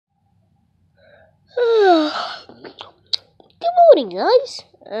Good morning, guys.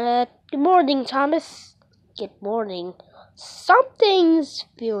 Good morning, Thomas. Good morning. Something's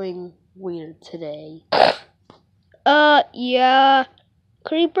feeling weird today. Yeah.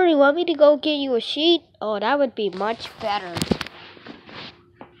 Creeper, you want me to go get you a sheet? Oh, that would be much better.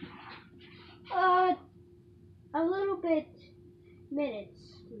 A little bit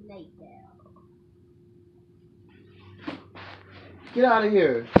minutes late now. Get out of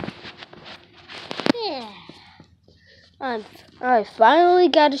here. Yeah. I finally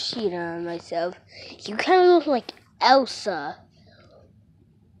got a sheet on myself. You kind of look like Elsa.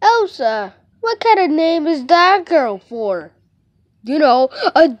 Elsa? What kind of name is that girl for? You know,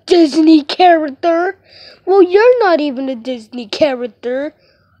 a Disney character? Well, you're not even a Disney character.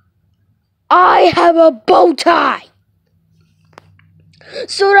 I have a bow tie.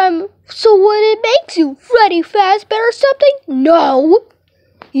 So what it makes you? Freddy Fazbear or something? No.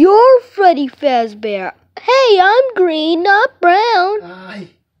 You're Freddy Fazbear. Hey, I'm green, not brown. Aye.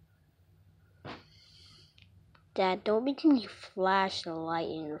 Dad, don't make me flash the light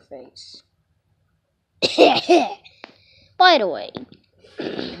in your face. By the way,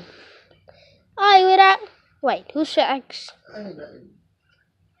 wait, who's sex?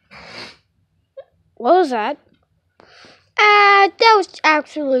 What was that? That was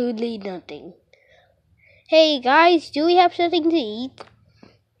absolutely nothing. Hey guys, do we have something to eat?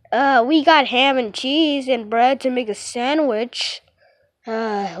 We got ham and cheese and bread to make a sandwich.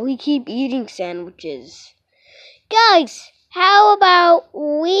 We keep eating sandwiches. Guys, how about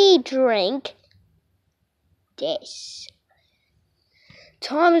we drink this?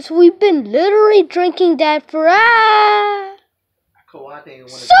 Thomas, we've been literally drinking that for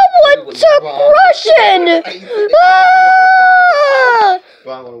Someone took Russian!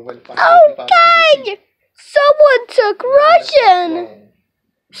 Oh God! Someone took Russian!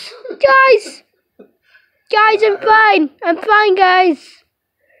 Guys, I'm fine. I'm fine, guys.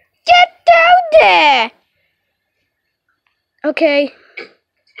 Get down there! Okay,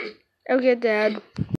 Dad.